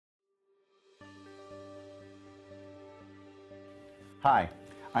Hi,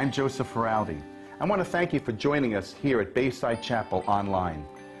 I'm Joseph Feraldi. I want to thank you for joining us here at Bayside Chapel online.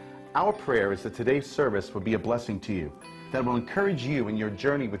 Our prayer is that today's service will be a blessing to you, that it will encourage you in your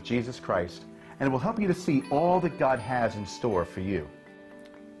journey with Jesus Christ, and it will help you to see all that God has in store for you.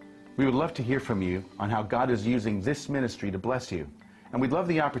 We would love to hear from you on how God is using this ministry to bless you, and we'd love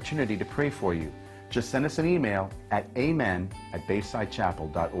the opportunity to pray for you. Just send us an email at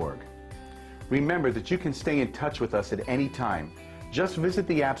amen@baysidechapel.org. Remember that you can stay in touch with us at any time. Just visit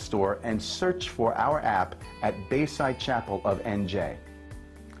the App Store and search for our app at Bayside Chapel of NJ.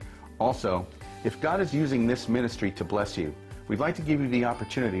 Also, if God is using this ministry to bless you, we'd like to give you the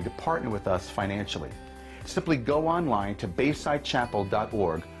opportunity to partner with us financially. Simply go online to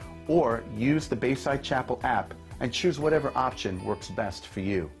baysidechapel.org or use the Bayside Chapel app and choose whatever option works best for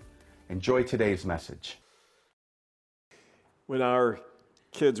you. Enjoy today's message. When our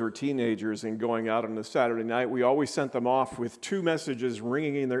kids were teenagers and going out on a Saturday night, we always sent them off with two messages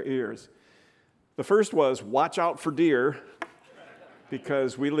ringing in their ears. The first was, watch out for deer,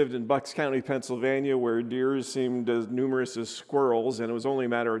 because we lived in Bucks County, Pennsylvania, where deer seemed as numerous as squirrels, and it was only a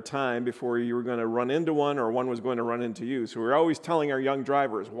matter of time before you were going to run into one or one was going to run into you. So we were always telling our young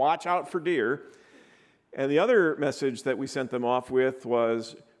drivers, watch out for deer. And the other message that we sent them off with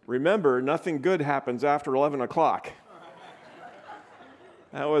was, remember, nothing good happens after 11 o'clock.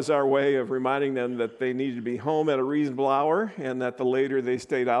 That was our way of reminding them that they needed to be home at a reasonable hour and that the later they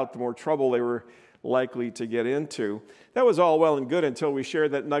stayed out, the more trouble they were likely to get into. That was all well and good until we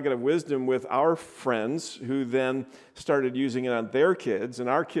shared that nugget of wisdom with our friends, who then started using it on their kids. And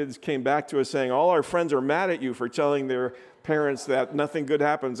our kids came back to us saying, all our friends are mad at you for telling their parents that nothing good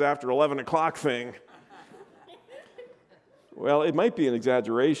happens after 11 o'clock thing. Well, it might be an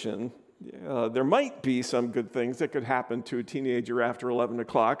exaggeration. There might be some good things that could happen to a teenager after 11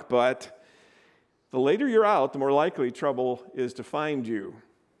 o'clock, but the later you're out, the more likely trouble is to find you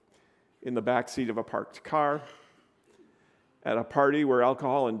in the backseat of a parked car, at a party where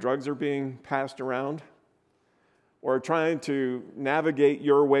alcohol and drugs are being passed around, or trying to navigate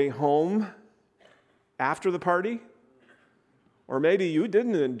your way home after the party. Or maybe you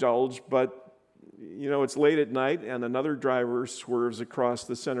didn't indulge, but it's late at night and another driver swerves across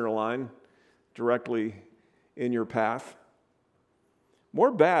the center line directly in your path.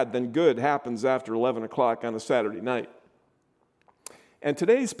 More bad than good happens after 11 o'clock on a Saturday night. And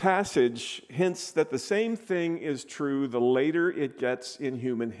today's passage hints that the same thing is true the later it gets in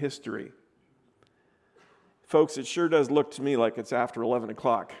human history. Folks, it sure does look to me like it's after 11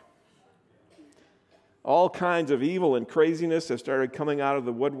 o'clock. All kinds of evil and craziness have started coming out of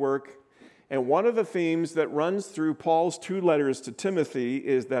the woodwork. And one of the themes that runs through Paul's two letters to Timothy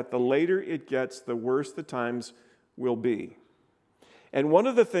is that the later it gets, the worse the times will be. And one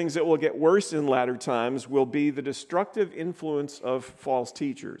of the things that will get worse in latter times will be the destructive influence of false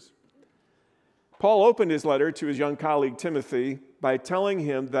teachers. Paul opened his letter to his young colleague Timothy by telling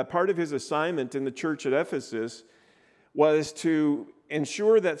him that part of his assignment in the church at Ephesus was to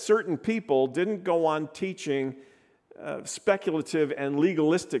ensure that certain people didn't go on teaching speculative and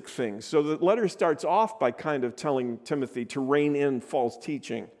legalistic things. So the letter starts off by kind of telling Timothy to rein in false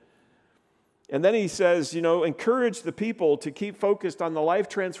teaching. And then he says, encourage the people to keep focused on the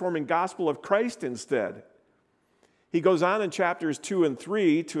life-transforming gospel of Christ instead. He goes on in chapters 2 and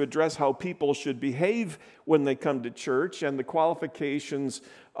 3 to address how people should behave when they come to church and the qualifications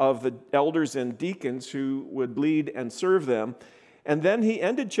of the elders and deacons who would lead and serve them. And then he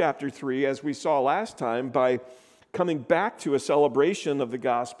ended chapter 3, as we saw last time, by coming back to a celebration of the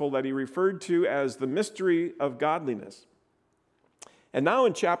gospel that he referred to as the mystery of godliness. And now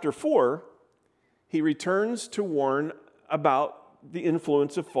in chapter 4, he returns to warn about the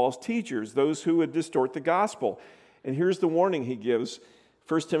influence of false teachers, those who would distort the gospel. And here's the warning he gives,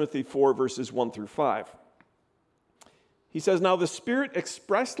 1 Timothy 4, verses 1 through 5. He says, now the Spirit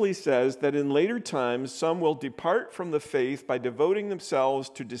expressly says that in later times some will depart from the faith by devoting themselves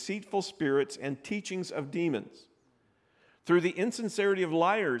to deceitful spirits and teachings of demons, through the insincerity of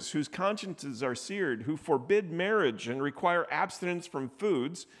liars whose consciences are seared, who forbid marriage and require abstinence from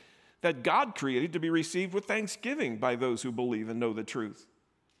foods that God created to be received with thanksgiving by those who believe and know the truth.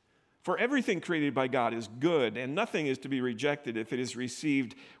 For everything created by God is good, and nothing is to be rejected if it is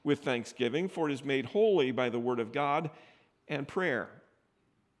received with thanksgiving, for it is made holy by the word of God and prayer.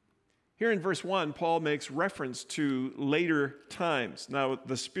 Here in verse 1, Paul makes reference to later times. Now,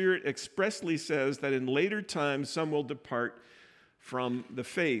 the Spirit expressly says that in later times some will depart from the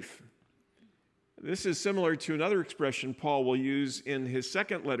faith. This is similar to another expression Paul will use in his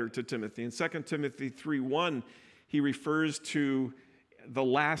second letter to Timothy. In 2 Timothy 3:1, he refers to the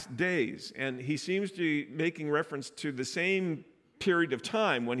last days, and he seems to be making reference to the same period of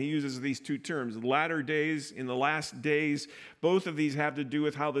time when he uses these two terms, latter days, in the last days. Both of these have to do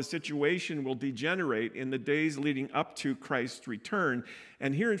with how the situation will degenerate in the days leading up to Christ's return.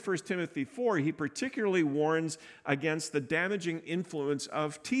 And here in 1 Timothy 4, he particularly warns against the damaging influence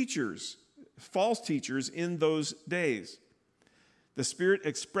of teachers, false teachers in those days. The Spirit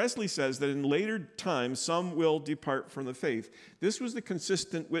expressly says that in later times some will depart from the faith. This was the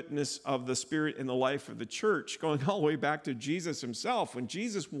consistent witness of the Spirit in the life of the church, going all the way back to Jesus himself, when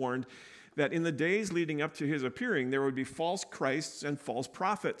Jesus warned that in the days leading up to his appearing, there would be false Christs and false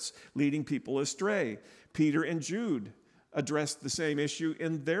prophets leading people astray. Peter and Jude addressed the same issue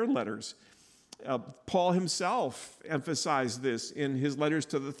in their letters. Paul himself emphasized this in his letters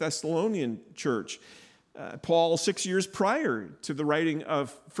to the Thessalonian church. Paul, 6 years prior to the writing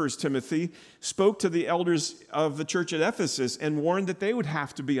of 1 Timothy, spoke to the elders of the church at Ephesus and warned that they would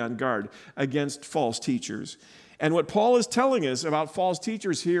have to be on guard against false teachers. And what Paul is telling us about false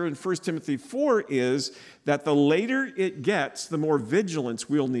teachers here in 1 Timothy 4 is that the later it gets, the more vigilance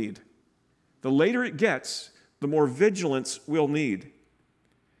we'll need. The later it gets, the more vigilance we'll need.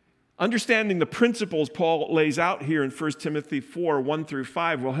 Understanding the principles Paul lays out here in 1 Timothy 4, 1 through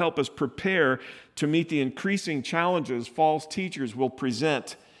 5 will help us prepare to meet the increasing challenges false teachers will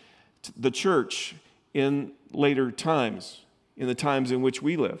present to the church in later times, in the times in which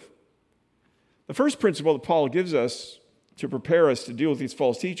we live. The first principle that Paul gives us to prepare us to deal with these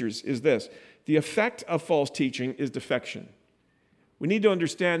false teachers is this: the effect of false teaching is defection. We need to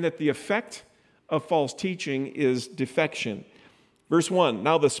understand that the effect of false teaching is defection. Verse 1,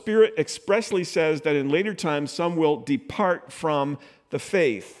 now the Spirit expressly says that in later times some will depart from the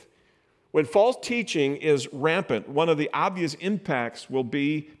faith. When false teaching is rampant, one of the obvious impacts will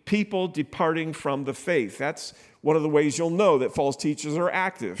be people departing from the faith. That's one of the ways you'll know that false teachers are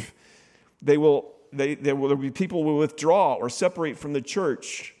active. There will be people who will withdraw or separate from the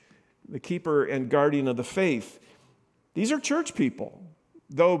church, the keeper and guardian of the faith. These are church people,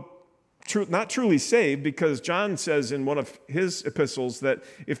 though not truly saved, because John says in one of his epistles that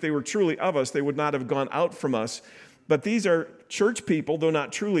if they were truly of us, they would not have gone out from us. But these are church people, though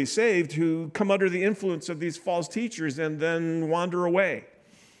not truly saved, who come under the influence of these false teachers and then wander away.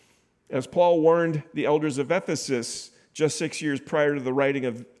 As Paul warned the elders of Ephesus just 6 years prior to the writing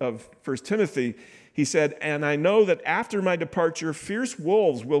of 1 Timothy, he said, and I know that after my departure, fierce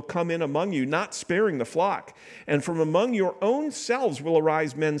wolves will come in among you, not sparing the flock. And from among your own selves will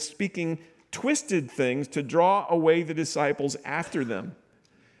arise men speaking twisted things to draw away the disciples after them.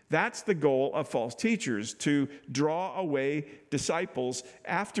 That's the goal of false teachers, to draw away disciples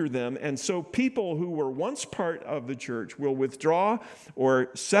after them. And so people who were once part of the church will withdraw or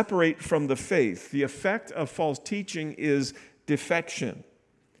separate from the faith. The effect of false teaching is defection.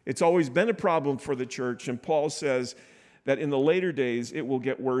 It's always been a problem for the church, and Paul says that in the later days it will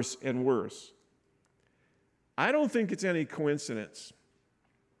get worse and worse. I don't think it's any coincidence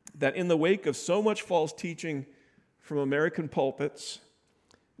that in the wake of so much false teaching from American pulpits,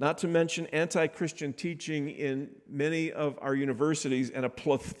 not to mention anti-Christian teaching in many of our universities and a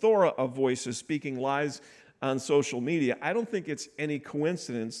plethora of voices speaking lies on social media, I don't think it's any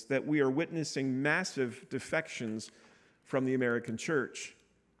coincidence that we are witnessing massive defections from the American church.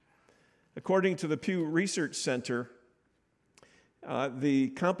 According to the Pew Research Center, the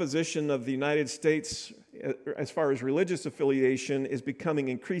composition of the United States, as far as religious affiliation, is becoming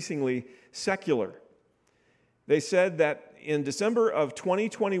increasingly secular. They said that in December of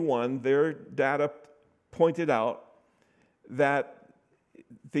 2021, their data pointed out that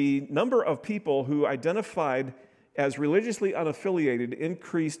the number of people who identified as religiously unaffiliated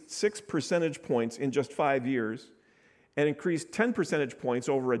increased 6 percentage points in just 5 years, and increased 10 percentage points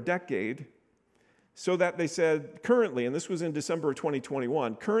over a decade, so that they said currently, and this was in December of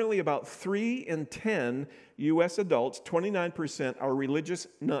 2021, currently about 3 in 10 U.S. adults, 29%, are religious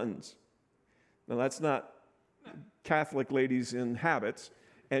nuns. Now that's not Catholic ladies in habits,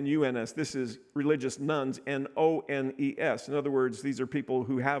 N-U-N-S. This is religious nuns, N-O-N-E-S. In other words, these are people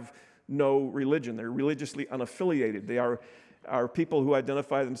who have no religion. They're religiously unaffiliated. They are people who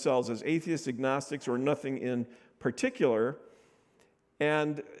identify themselves as atheists, agnostics, or nothing in particular.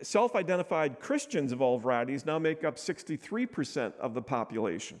 And self-identified Christians of all varieties now make up 63% of the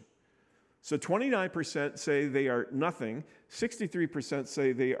population. So 29% say they are nothing, 63%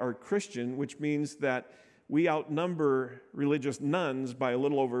 say they are Christian, which means that we outnumber religious nuns by a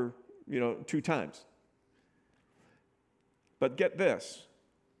little over, 2 times. But get this.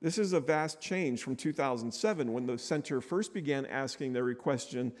 This is a vast change from 2007 when the center first began asking their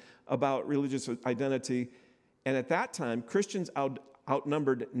question about religious identity. And at that time, Christians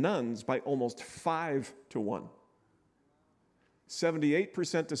outnumbered nuns by almost 5 to 1.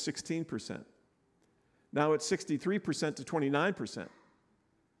 78% to 16%. Now it's 63% to 29%.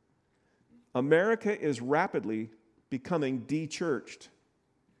 America is rapidly becoming de-churched.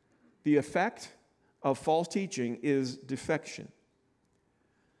 The effect of false teaching is defection.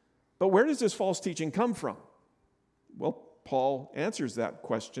 But where does this false teaching come from? Well, Paul answers that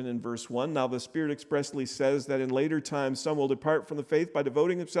question in verse 1. Now the Spirit expressly says that in later times some will depart from the faith by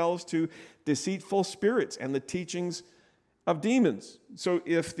devoting themselves to deceitful spirits and the teachings of demons. So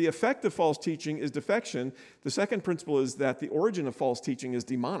if the effect of false teaching is defection, the second principle is that the origin of false teaching is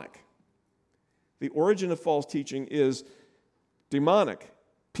demonic. The origin of false teaching is demonic.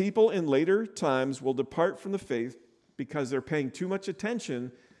 People in later times will depart from the faith because they're paying too much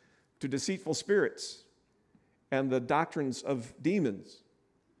attention to deceitful spirits and the doctrines of demons.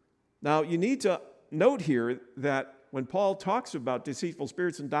 Now, you need to note here that when Paul talks about deceitful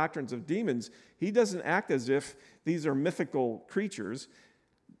spirits and doctrines of demons, he doesn't act as if these are mythical creatures.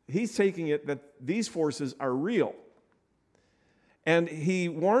 He's taking it that these forces are real. And he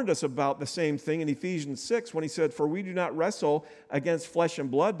warned us about the same thing in Ephesians 6 when he said, "For we do not wrestle against flesh and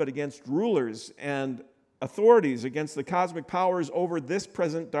blood, but against rulers and authorities, against the cosmic powers over this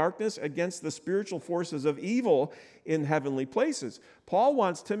present darkness, against the spiritual forces of evil in heavenly places." Paul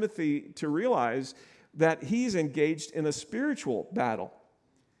wants Timothy to realize that he's engaged in a spiritual battle.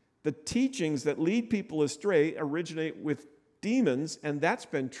 The teachings that lead people astray originate with demons, and that's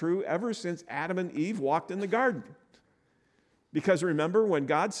been true ever since Adam and Eve walked in the garden. Because remember when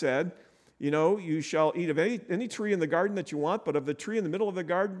God said, you shall eat of any tree in the garden that you want, but of the tree in the middle of the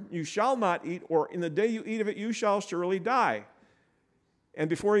garden you shall not eat, or in the day you eat of it you shall surely die. And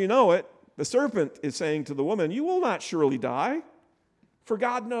before you know it, the serpent is saying to the woman, "You will not surely die. For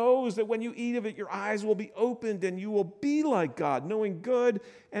God knows that when you eat of it, your eyes will be opened and you will be like God, knowing good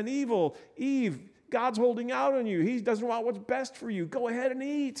and evil." Eve, God's holding out on you. He doesn't want what's best for you. Go ahead and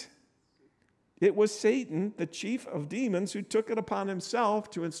eat. It was Satan, the chief of demons, who took it upon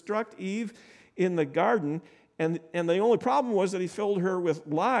himself to instruct Eve in the garden. And the only problem was that he filled her with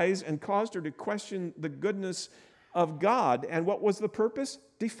lies and caused her to question the goodness of God. And what was the purpose?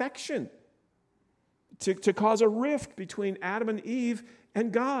 Defection. To cause a rift between Adam and Eve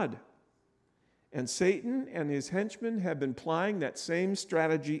and God. And Satan and his henchmen have been plying that same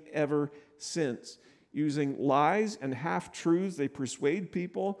strategy ever since. Using lies and half-truths, they persuade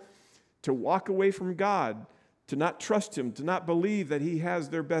people to walk away from God, to not trust him, to not believe that he has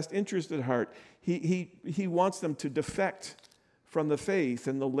their best interest at heart. He wants them to defect from the faith,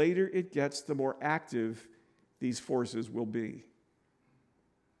 and the later it gets, the more active these forces will be.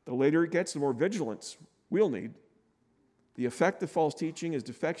 The later it gets, the more vigilance we'll need. The effect of false teaching is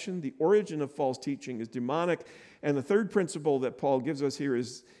defection. The origin of false teaching is demonic. And the third principle that Paul gives us here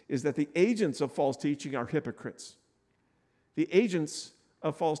is that the agents of false teaching are hypocrites. The agents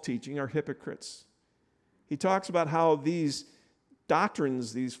of false teaching are hypocrites. He talks about how these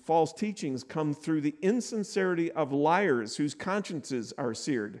doctrines, these false teachings, come through the insincerity of liars whose consciences are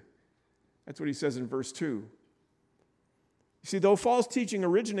seared. That's what he says in verse 2. You see, though false teaching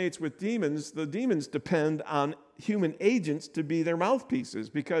originates with demons, the demons depend on human agents to be their mouthpieces,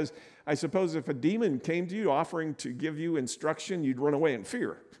 because I suppose if a demon came to you offering to give you instruction, you'd run away in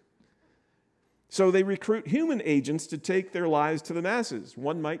fear. So they recruit human agents to take their lies to the masses.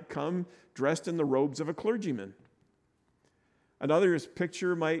 One might come dressed in the robes of a clergyman. Another's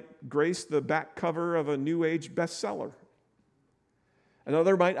picture might grace the back cover of a New Age bestseller.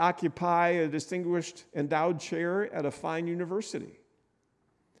 Another might occupy a distinguished endowed chair at a fine university.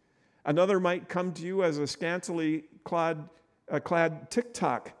 Another might come to you as a scantily clad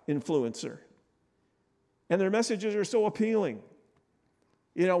TikTok influencer. And their messages are so appealing.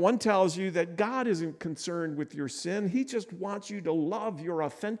 One tells you that God isn't concerned with your sin. He just wants you to love your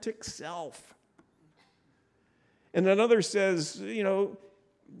authentic self. And another says,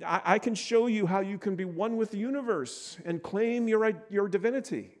 I can show you how you can be one with the universe and claim your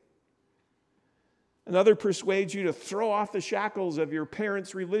divinity. Another persuades you to throw off the shackles of your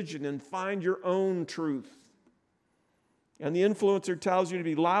parents' religion and find your own truth. And the influencer tells you to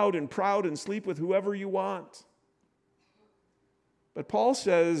be loud and proud and sleep with whoever you want. But Paul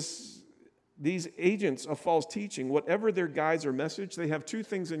says these agents of false teaching, whatever their guise or message, they have two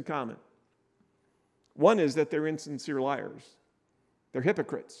things in common. One is that they're insincere liars. They're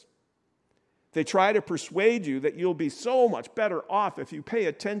hypocrites. They try to persuade you that you'll be so much better off if you pay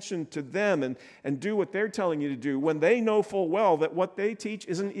attention to them and do what they're telling you to do, when they know full well that what they teach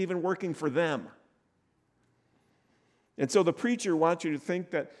isn't even working for them. And so the preacher wants you to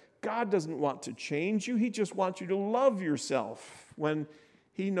think that God doesn't want to change you. He just wants you to love yourself, when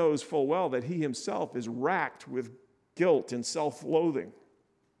he knows full well that he himself is racked with guilt and self-loathing.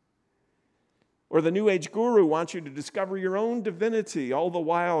 Or the New Age guru wants you to discover your own divinity, all the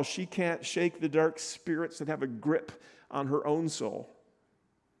while she can't shake the dark spirits that have a grip on her own soul.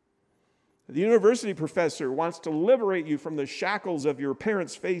 The university professor wants to liberate you from the shackles of your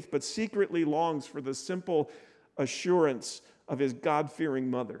parents' faith, but secretly longs for the simple assurance of his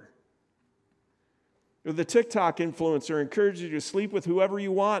God-fearing mother. Or the TikTok influencer encourages you to sleep with whoever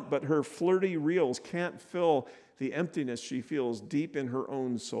you want, but her flirty reels can't fill the emptiness she feels deep in her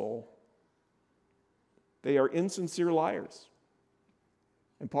own soul. They are insincere liars.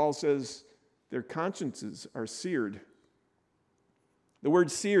 And Paul says their consciences are seared. The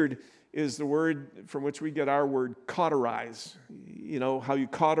word seared is the word from which we get our word cauterize. You know how you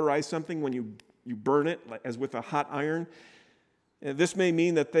cauterize something when you burn it, as with a hot iron? And this may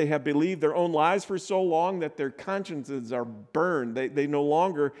mean that they have believed their own lies for so long that their consciences are burned. They no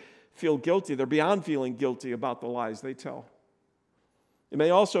longer feel guilty. They're beyond feeling guilty about the lies they tell. It may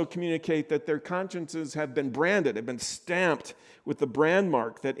also communicate that their consciences have been branded, have been stamped with the brand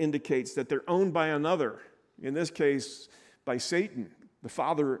mark that indicates that they're owned by another, in this case, by Satan, the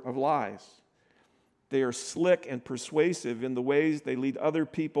father of lies. They are slick and persuasive in the ways they lead other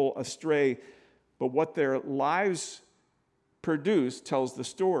people astray, but what their lives produce tells the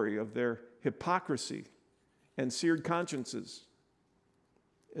story of their hypocrisy and seared consciences.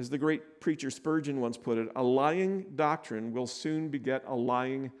 As the great preacher Spurgeon once put it, a lying doctrine will soon beget a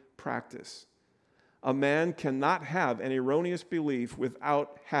lying practice. A man cannot have an erroneous belief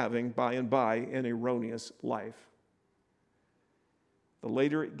without having, by and by, an erroneous life. The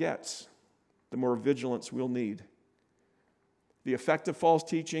later it gets, the more vigilance we'll need. The effect of false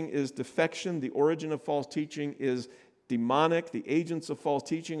teaching is defection. The origin of false teaching is demonic. The agents of false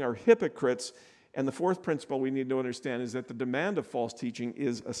teaching are hypocrites. And the fourth principle we need to understand is that the demand of false teaching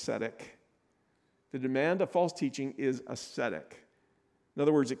is ascetic. The demand of false teaching is ascetic. In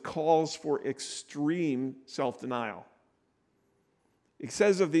other words, it calls for extreme self-denial. It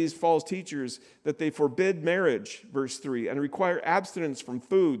says of these false teachers that they forbid marriage, verse 3, and require abstinence from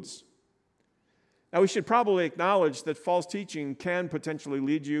foods. Now, we should probably acknowledge that false teaching can potentially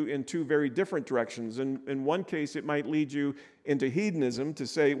lead you in two very different directions. In one case, it might lead you into hedonism to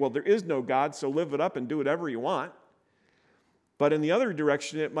say, well, there is no God, so live it up and do whatever you want. But in the other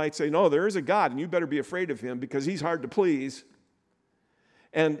direction, it might say, no, there is a God, and you better be afraid of him because he's hard to please.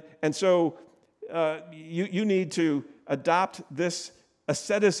 And so you need to adopt this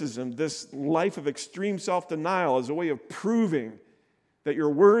asceticism, this life of extreme self-denial as a way of proving that you're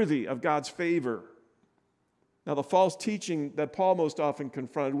worthy of God's favor. Now, the false teaching that Paul most often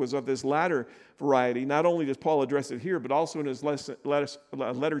confronted was of this latter variety. Not only does Paul address it here, but also in his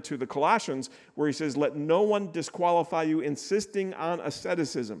letter to the Colossians, where he says, let no one disqualify you insisting on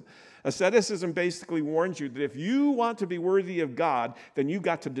asceticism. Asceticism basically warns you that if you want to be worthy of God, then you've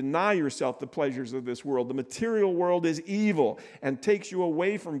got to deny yourself the pleasures of this world. The material world is evil and takes you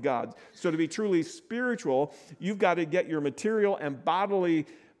away from God. So to be truly spiritual, you've got to get your material and bodily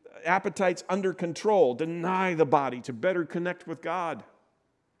appetites under control. Deny the body to better connect with God.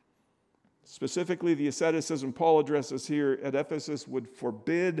 Specifically, the asceticism Paul addresses here at Ephesus would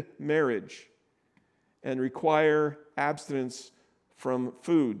forbid marriage and require abstinence from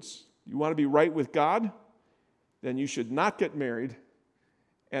foods. You want to be right with God? Then you should not get married,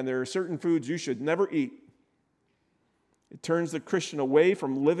 and there are certain foods you should never eat. It turns the Christian away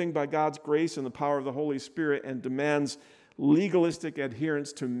from living by God's grace and the power of the Holy Spirit and demands legalistic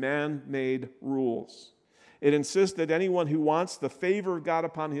adherence to man-made rules. It insists that anyone who wants the favor of God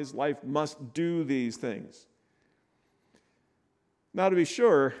upon his life must do these things. Now, to be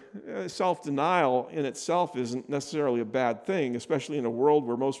sure, self-denial in itself isn't necessarily a bad thing, especially in a world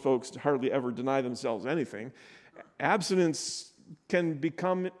where most folks hardly ever deny themselves anything. Abstinence can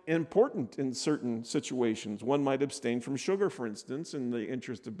become important in certain situations. One might abstain from sugar, for instance, in the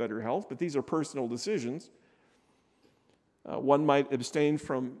interest of better health, but these are personal decisions. One might abstain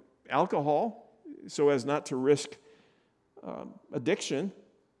from alcohol so as not to risk addiction.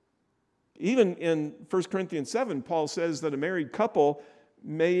 Even in 1 Corinthians 7, Paul says that a married couple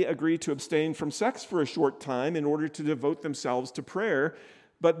may agree to abstain from sex for a short time in order to devote themselves to prayer.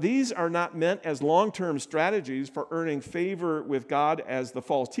 But these are not meant as long-term strategies for earning favor with God as the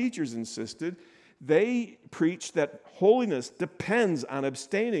false teachers insisted. They preach that holiness depends on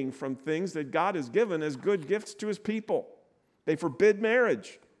abstaining from things that God has given as good gifts to his people. They forbid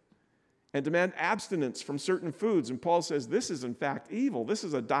marriage and demand abstinence from certain foods. And Paul says this is in fact evil. This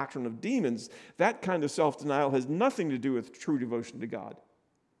is a doctrine of demons. That kind of self-denial has nothing to do with true devotion to God.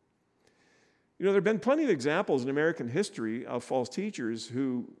 You know, there have been plenty of examples in American history of false teachers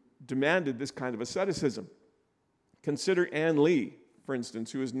who demanded this kind of asceticism. Consider Ann Lee, for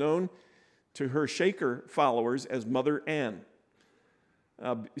instance, who is known to her Shaker followers as Mother Ann.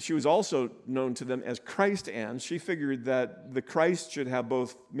 She was also known to them as Christ Ann. She figured that the Christ should have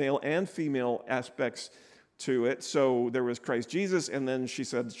both male and female aspects to it. So there was Christ Jesus, and then she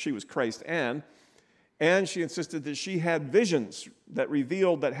said she was Christ Ann. And she insisted that she had visions that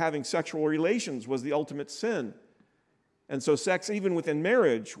revealed that having sexual relations was the ultimate sin. And so sex, even within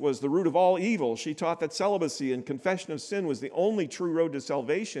marriage, was the root of all evil. She taught that celibacy and confession of sin was the only true road to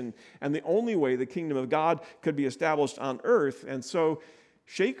salvation and the only way the kingdom of God could be established on earth. And so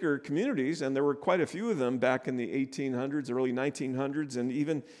Shaker communities, and there were quite a few of them back in the 1800s, early 1900s, and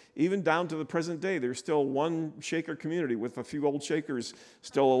even down to the present day, there's still one Shaker community with a few old Shakers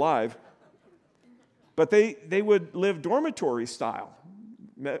still alive. But they would live dormitory style,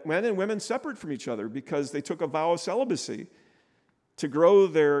 men and women separate from each other, because they took a vow of celibacy. To grow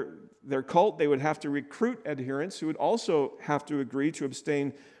their cult, they would have to recruit adherents who would also have to agree to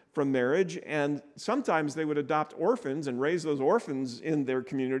abstain from marriage, and sometimes they would adopt orphans and raise those orphans in their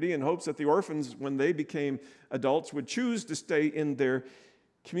community in hopes that the orphans, when they became adults, would choose to stay in their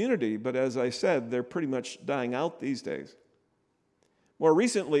community. But as I said, they're pretty much dying out these days. More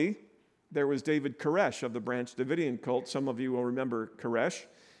recently, there was David Koresh of the Branch Davidian cult. Some of you will remember Koresh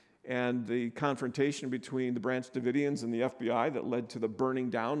and the confrontation between the Branch Davidians and the FBI that led to the burning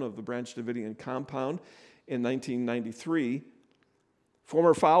down of the Branch Davidian compound in 1993.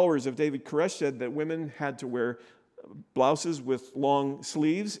 Former followers of David Koresh said that women had to wear blouses with long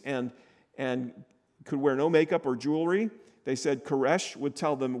sleeves and could wear no makeup or jewelry. They said Koresh would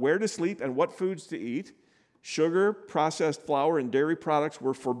tell them where to sleep and what foods to eat. Sugar, processed flour, and dairy products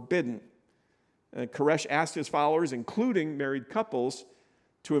were forbidden. Koresh asked his followers, including married couples,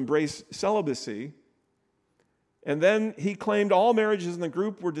 to embrace celibacy. And then he claimed all marriages in the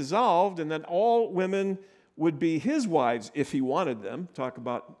group were dissolved and that all women would be his wives if he wanted them. Talk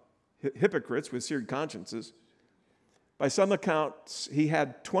about hypocrites with seared consciences. By some accounts, he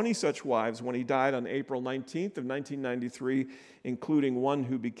had 20 such wives when he died on April 19th of 1993, including one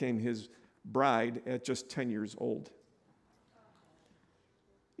who became his bride at just 10 years old.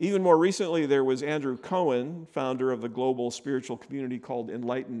 Even more recently, there was Andrew Cohen, founder of the global spiritual community called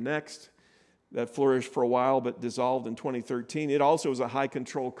Enlighten Next, that flourished for a while but dissolved in 2013. It also was a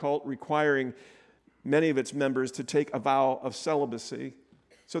high-control cult requiring many of its members to take a vow of celibacy.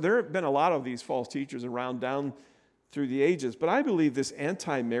 So there have been a lot of these false teachers around down through the ages. But I believe this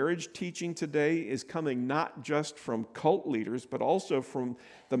anti-marriage teaching today is coming not just from cult leaders, but also from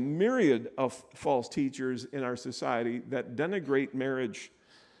the myriad of false teachers in our society that denigrate marriage,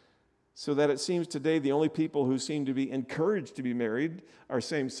 so that it seems today the only people who seem to be encouraged to be married are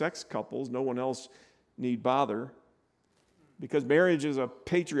same-sex couples. No one else need bother. Because marriage is a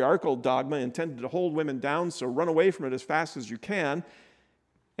patriarchal dogma intended to hold women down, so run away from it as fast as you can.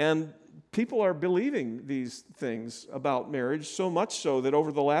 And people are believing these things about marriage, so much so that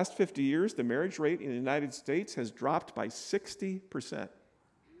over the last 50 years, the marriage rate in the United States has dropped by 60%.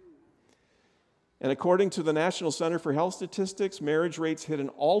 And according to the National Center for Health Statistics, marriage rates hit an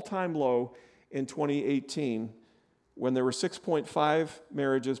all-time low in 2018 when there were 6.5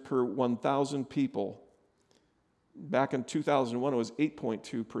 marriages per 1,000 people. Back in 2001, it was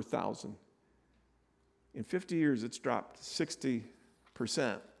 8.2 per 1,000. In 50 years, it's dropped 60%.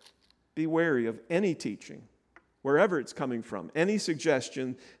 Be wary of any teaching, wherever it's coming from, any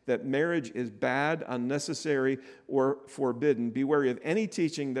suggestion that marriage is bad, unnecessary, or forbidden. Be wary of any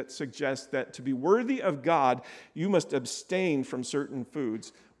teaching that suggests that to be worthy of God, you must abstain from certain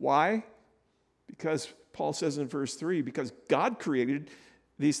foods. Why? Because Paul says in verse 3, because God created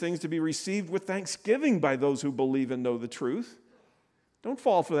these things to be received with thanksgiving by those who believe and know the truth. Don't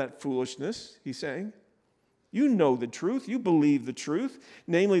fall for that foolishness, he's saying. You know the truth. You believe the truth,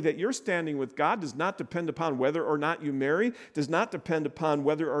 namely that your standing with God does not depend upon whether or not you marry, does not depend upon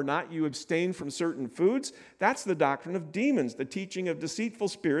whether or not you abstain from certain foods. That's the doctrine of demons, the teaching of deceitful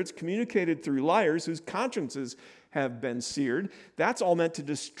spirits communicated through liars whose consciences have been seared. That's all meant to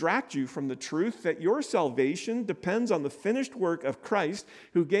distract you from the truth that your salvation depends on the finished work of Christ,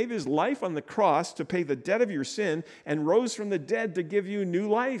 who gave his life on the cross to pay the debt of your sin and rose from the dead to give you new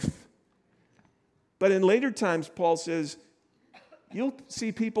life. But in later times, Paul says, you'll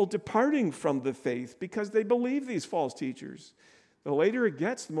see people departing from the faith because they believe these false teachers. The later it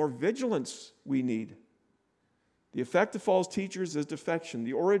gets, the more vigilance we need. The effect of false teachers is defection.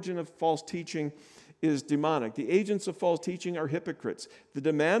 The origin of false teaching is demonic. The agents of false teaching are hypocrites. The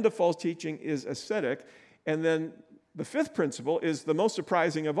demand of false teaching is ascetic. And then the fifth principle is the most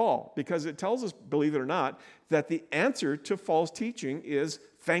surprising of all, because it tells us, believe it or not, that the answer to false teaching is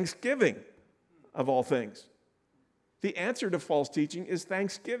thanksgiving of all things. The answer to false teaching is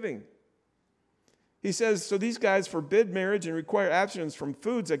thanksgiving. He says, so these guys forbid marriage and require abstinence from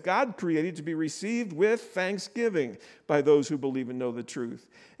foods that God created to be received with thanksgiving by those who believe and know the truth.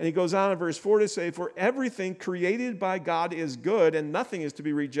 And he goes on in verse 4 to say, for everything created by God is good, and nothing is to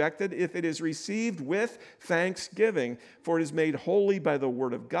be rejected if it is received with thanksgiving, for it is made holy by the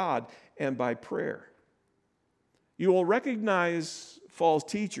word of God and by prayer. You will recognize false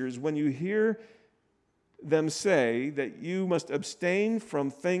teachers when you hear them say that you must abstain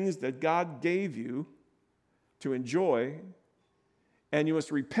from things that God gave you to enjoy, and you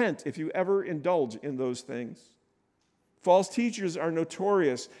must repent if you ever indulge in those things. False teachers are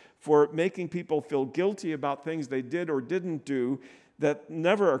notorious for making people feel guilty about things they did or didn't do that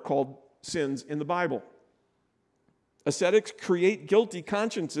never are called sins in the Bible. Ascetics create guilty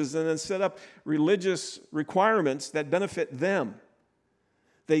consciences and then set up religious requirements that benefit them.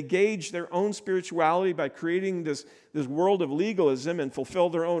 They gauge their own spirituality by creating this world of legalism and fulfill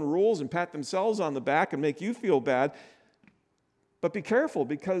their own rules and pat themselves on the back and make you feel bad. But be careful,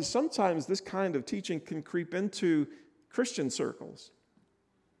 because sometimes this kind of teaching can creep into Christian circles.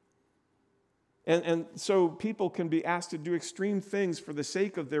 And so people can be asked to do extreme things for the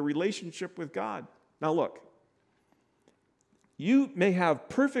sake of their relationship with God. Now look, you may have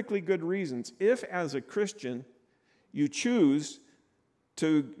perfectly good reasons if, as a Christian, you choose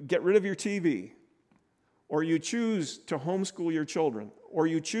to get rid of your TV, or you choose to homeschool your children, or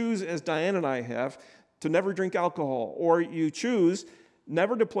you choose, as Diane and I have, to never drink alcohol, or you choose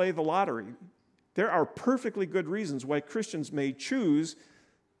never to play the lottery. There are perfectly good reasons why Christians may choose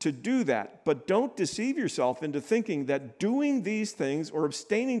to do that, but don't deceive yourself into thinking that doing these things or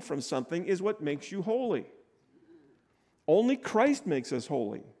abstaining from something is what makes you holy. Only Christ makes us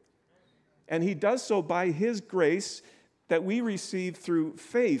holy, and he does so by his grace that we receive through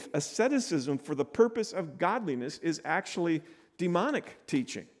faith. Asceticism for the purpose of godliness is actually demonic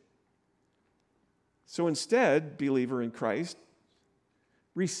teaching. So instead, believer in Christ,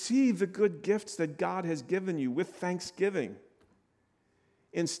 receive the good gifts that God has given you with thanksgiving.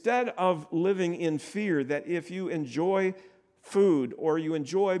 Instead of living in fear that if you enjoy food or you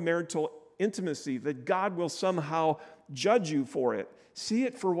enjoy marital intimacy, that God will somehow judge you for it. See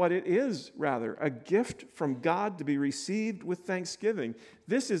it for what it is, rather, a gift from God to be received with thanksgiving.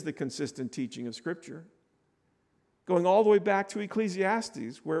 This is the consistent teaching of Scripture. Going all the way back to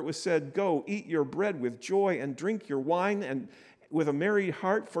Ecclesiastes, where it was said, go, eat your bread with joy and drink your wine and with a merry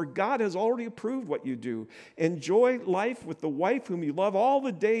heart, for God has already approved what you do. Enjoy life with the wife whom you love all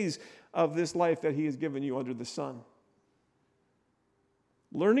the days of this life that he has given you under the sun.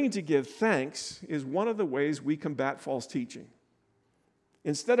 Learning to give thanks is one of the ways we combat false teaching.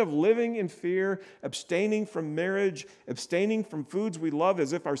 Instead of living in fear, abstaining from marriage, abstaining from foods we love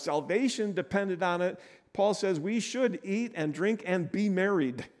as if our salvation depended on it, Paul says we should eat and drink and be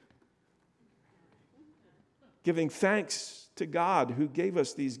married, giving thanks to God who gave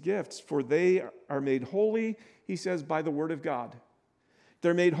us these gifts, for they are made holy, he says, by the word of God.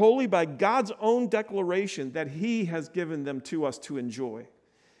 They're made holy by God's own declaration that he has given them to us to enjoy.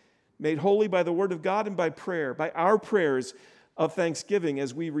 Made holy by the word of God and by prayer, by our prayers of thanksgiving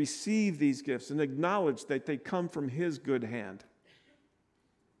as we receive these gifts and acknowledge that they come from his good hand.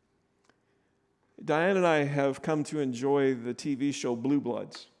 Diane and I have come to enjoy the TV show Blue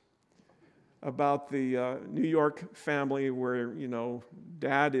Bloods, about the New York family where,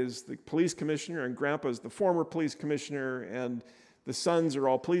 dad is the police commissioner and grandpa is the former police commissioner, and the sons are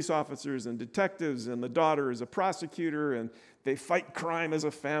all police officers and detectives, and the daughter is a prosecutor, and they fight crime as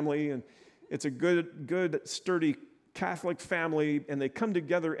a family, and it's a good, sturdy Catholic family, and they come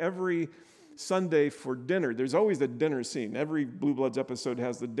together every Sunday for dinner. There's always a dinner scene. Every Blue Bloods episode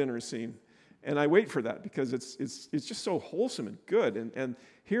has the dinner scene. And I wait for that because it's just so wholesome and good. And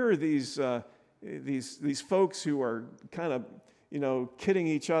here are these folks who are kind of, kidding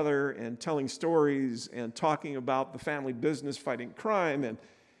each other and telling stories and talking about the family business, fighting crime.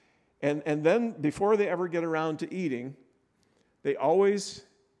 And then before they ever get around to eating, they always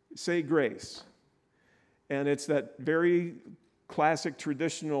say grace. And it's that very classic,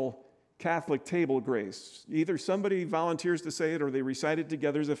 traditional Catholic table grace. Either somebody volunteers to say it or they recite it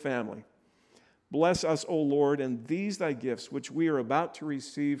together as a family. Bless us, O Lord, and these thy gifts, which we are about to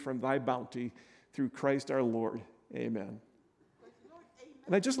receive from thy bounty through Christ our Lord. Amen.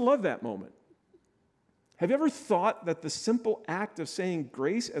 And I just love that moment. Have you ever thought that the simple act of saying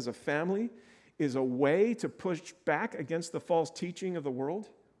grace as a family is a way to push back against the false teaching of the world?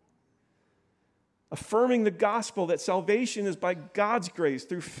 Affirming the gospel that salvation is by God's grace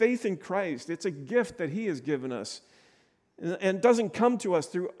through faith in Christ. It's a gift that he has given us and doesn't come to us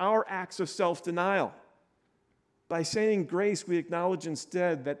through our acts of self-denial, By saying grace, we acknowledge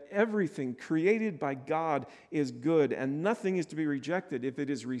instead that everything created by God is good, and nothing is to be rejected if it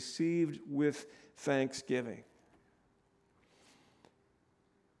is received with thanksgiving.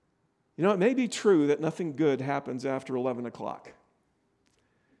 You know, it may be true that nothing good happens after 11 o'clock.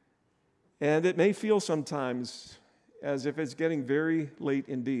 And it may feel sometimes as if it's getting very late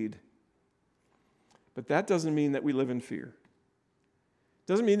indeed. But that doesn't mean that we live in fear. It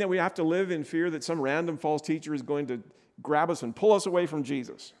doesn't mean that we have to live in fear that some random false teacher is going to grab us and pull us away from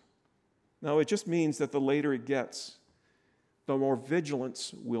Jesus. No, it just means that the later it gets, the more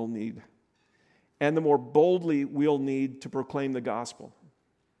vigilance we'll need, and the more boldly we'll need to proclaim the gospel.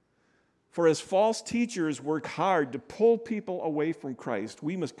 For as false teachers work hard to pull people away from Christ,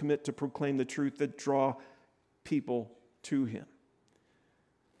 we must commit to proclaim the truth that draw people to Him.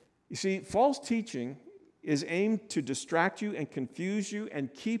 You see, false teaching is aimed to distract you and confuse you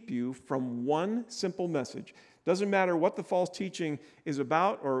and keep you from one simple message. Doesn't matter what the false teaching is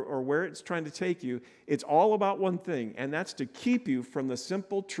about or where it's trying to take you, it's all about one thing, and that's to keep you from the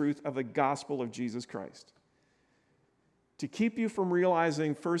simple truth of the gospel of Jesus Christ. To keep you from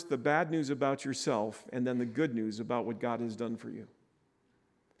realizing first the bad news about yourself and then the good news about what God has done for you.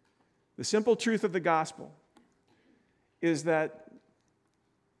 The simple truth of the gospel is that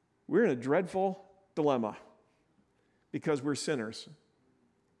we're in a dreadful dilemma because we're sinners.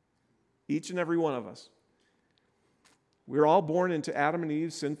 Each and every one of us. We're all born into Adam and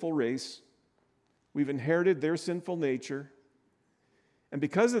Eve's sinful race. We've inherited their sinful nature. And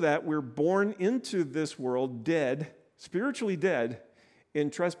because of that, we're born into this world dead, spiritually dead, in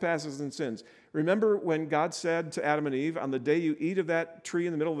trespasses and sins. Remember when God said to Adam and Eve, on the day you eat of that tree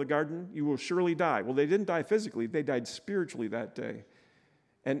in the middle of the garden, you will surely die. Well, they didn't die physically. They died spiritually that day.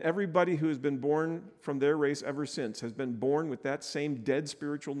 And everybody who has been born from their race ever since has been born with that same dead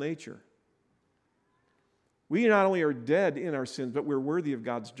spiritual nature. We not only are dead in our sins, but we're worthy of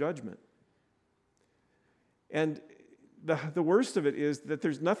God's judgment. And the worst of it is that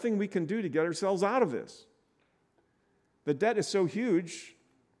there's nothing we can do to get ourselves out of this. The debt is so huge,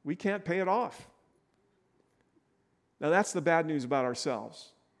 we can't pay it off. Now, that's the bad news about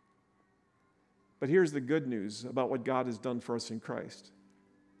ourselves. But here's the good news about what God has done for us in Christ.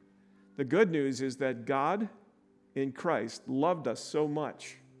 The good news is that God in Christ loved us so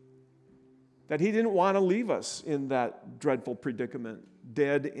much that He didn't want to leave us in that dreadful predicament,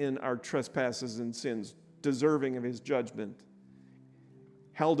 dead in our trespasses and sins, deserving of His judgment,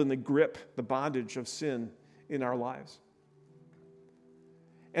 held in the grip, the bondage of sin in our lives.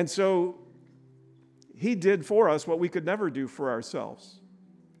 And so He did for us what we could never do for ourselves.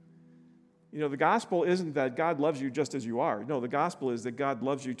 You know, the gospel isn't that God loves you just as you are. No, the gospel is that God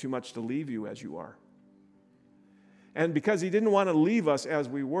loves you too much to leave you as you are. And because He didn't want to leave us as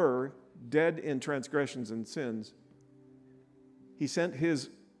we were, dead in transgressions and sins, He sent His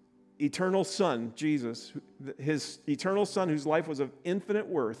eternal Son, Jesus, His eternal Son whose life was of infinite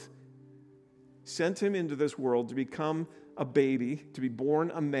worth, sent Him into this world to become a baby, to be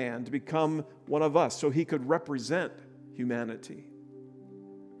born a man, to become one of us so He could represent humanity.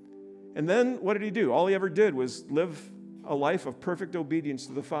 And then what did He do? All He ever did was live a life of perfect obedience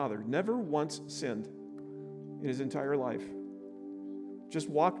to the Father. Never once sinned in His entire life. Just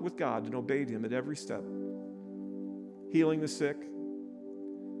walked with God and obeyed Him at every step. Healing the sick,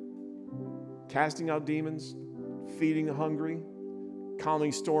 casting out demons, feeding the hungry,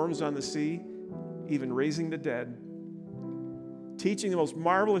 calming storms on the sea, even raising the dead, teaching the most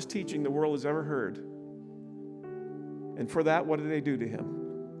marvelous teaching the world has ever heard. And for that, what did they do to Him?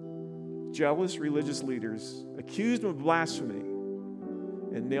 Jealous religious leaders accused Him of blasphemy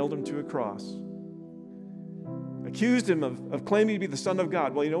and nailed Him to a cross. Accused Him of claiming to be the Son of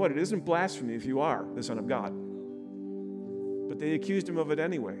God. Well, you know what? It isn't blasphemy if you are the Son of God. But they accused Him of it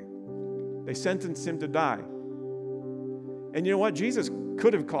anyway. They sentenced Him to die. And you know what? Jesus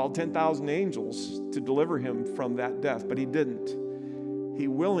could have called 10,000 angels to deliver Him from that death, but He didn't. He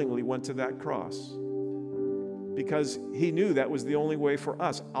willingly went to that cross because He knew that was the only way for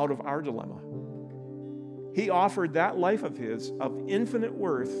us out of our dilemma. He offered that life of His of infinite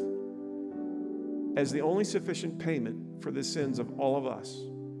worth as the only sufficient payment for the sins of all of us.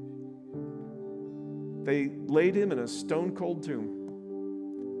 They laid Him in a stone-cold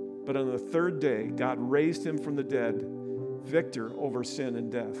tomb, but on the third day, God raised Him from the dead, victor over sin and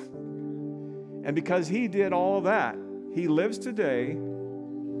death. And because He did all of that, He lives today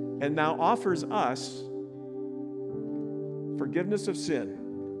and now offers us forgiveness of sin,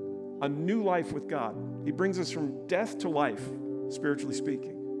 a new life with God. He brings us from death to life, spiritually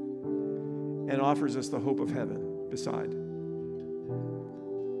speaking, and offers us the hope of heaven beside.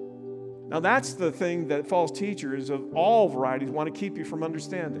 Now that's the thing that false teachers of all varieties want to keep you from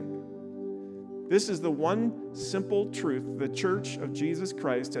understanding. This is the one simple truth the Church of Jesus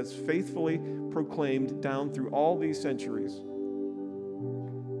Christ has faithfully proclaimed down through all these centuries.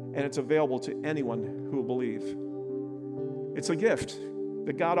 And it's available to anyone who will believe. It's a gift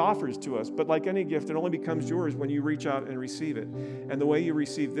that God offers to us, but like any gift, it only becomes yours when you reach out and receive it. And the way you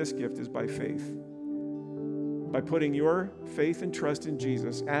receive this gift is by faith. By putting your faith and trust in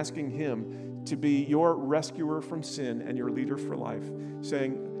Jesus, asking Him to be your rescuer from sin and your leader for life,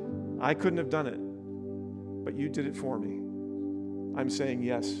 saying, I couldn't have done it, but you did it for me. I'm saying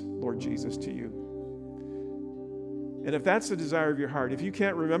yes, Lord Jesus, to you. And if that's the desire of your heart, if you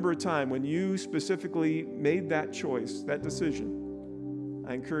can't remember a time when you specifically made that choice, that decision,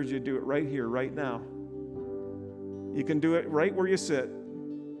 I encourage you to do it right here, right now. You can do it right where you sit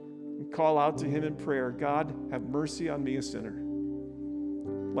and call out to Him in prayer, God, have mercy on me, a sinner.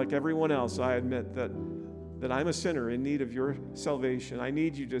 Like everyone else, I admit that I'm a sinner in need of your salvation. I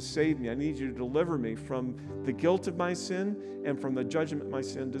need you to save me. I need you to deliver me from the guilt of my sin and from the judgment my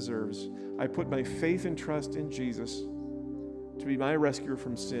sin deserves. I put my faith and trust in Jesus to be my rescuer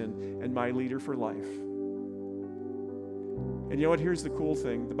from sin and my leader for life. And you know what? Here's the cool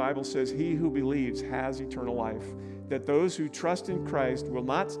thing. The Bible says, he who believes has eternal life. That those who trust in Christ will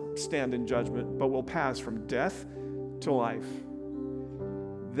not stand in judgment, but will pass from death to life.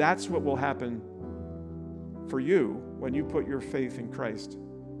 That's what will happen for you when you put your faith in Christ.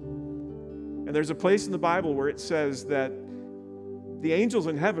 And there's a place in the Bible where it says that the angels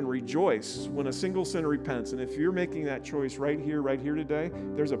in heaven rejoice when a single sinner repents. And if you're making that choice right here today,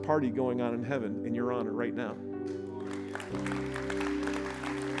 there's a party going on in heaven in your honor right now.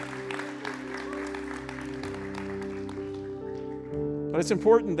 But it's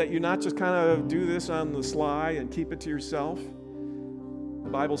important that you not just kind of do this on the sly and keep it to yourself. The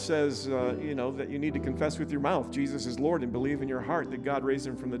Bible says, that you need to confess with your mouth Jesus is Lord and believe in your heart that God raised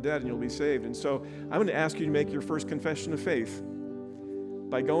Him from the dead and you'll be saved. And so I'm going to ask you to make your first confession of faith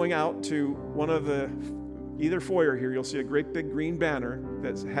by going out to one of the either foyer here. You'll see a great big green banner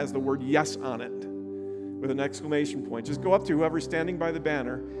that has the word yes on it with an exclamation point. Just go up to whoever's standing by the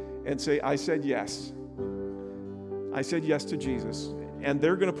banner and say, I said yes. I said yes to Jesus. And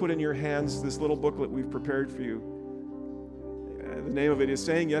they're going to put in your hands this little booklet we've prepared for you. The name of it is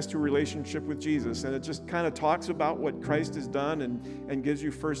Saying Yes to a Relationship with Jesus. And it just kind of talks about what Christ has done and gives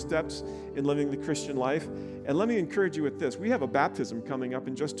you first steps in living the Christian life. And let me encourage you with this. We have a baptism coming up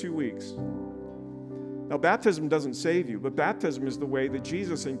in just 2 weeks. Now, baptism doesn't save you, but baptism is the way that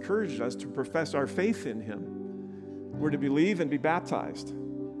Jesus encouraged us to profess our faith in Him. We're to believe and be baptized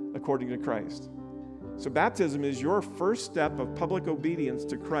according to Christ. So baptism is your first step of public obedience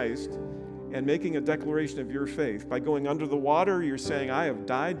to Christ and making a declaration of your faith. By going under the water, you're saying, I have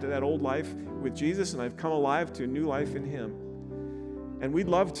died to that old life with Jesus and I've come alive to a new life in Him. And we'd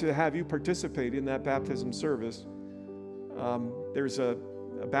love to have you participate in that baptism service. There's a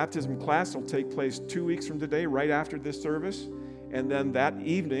baptism class that will take place 2 weeks from today, right after this service. And then that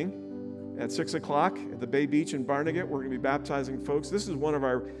evening at 6 o'clock at the Bay Beach in Barnegat, we're going to be baptizing folks. This is one of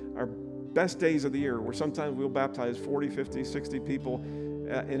our best days of the year, where sometimes we'll baptize 40, 50, 60 people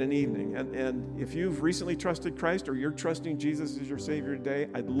in an evening. And if you've recently trusted Christ or you're trusting Jesus as your Savior today,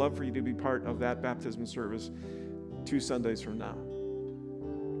 I'd love for you to be part of that baptism service 2 Sundays from now.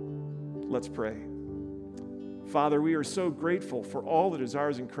 Let's pray. Father, we are so grateful for all that is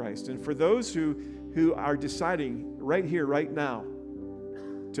ours in Christ, and for those who are deciding right here, right now,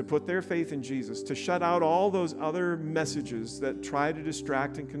 to put their faith in Jesus, to shut out all those other messages that try to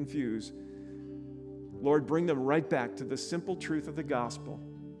distract and confuse. Lord, bring them right back to the simple truth of the gospel,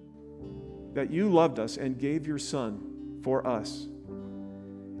 that you loved us and gave your Son for us.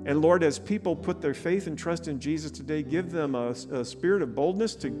 And Lord, as people put their faith and trust in Jesus today, give them a spirit of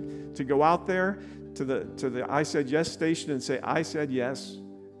boldness to go out there to the I said yes station and say, I said yes.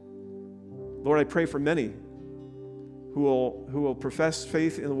 Lord, I pray for many who will profess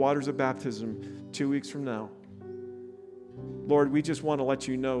faith in the waters of baptism 2 weeks from now. Lord, we just want to let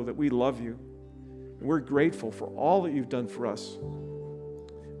you know that we love you. And we're grateful for all that you've done for us.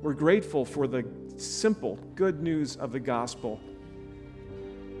 We're grateful for the simple good news of the gospel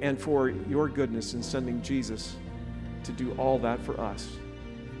and for your goodness in sending Jesus to do all that for us.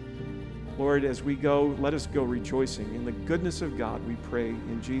 Lord, as we go, let us go rejoicing in the goodness of God, we pray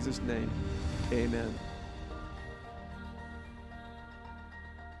in Jesus' name. Amen.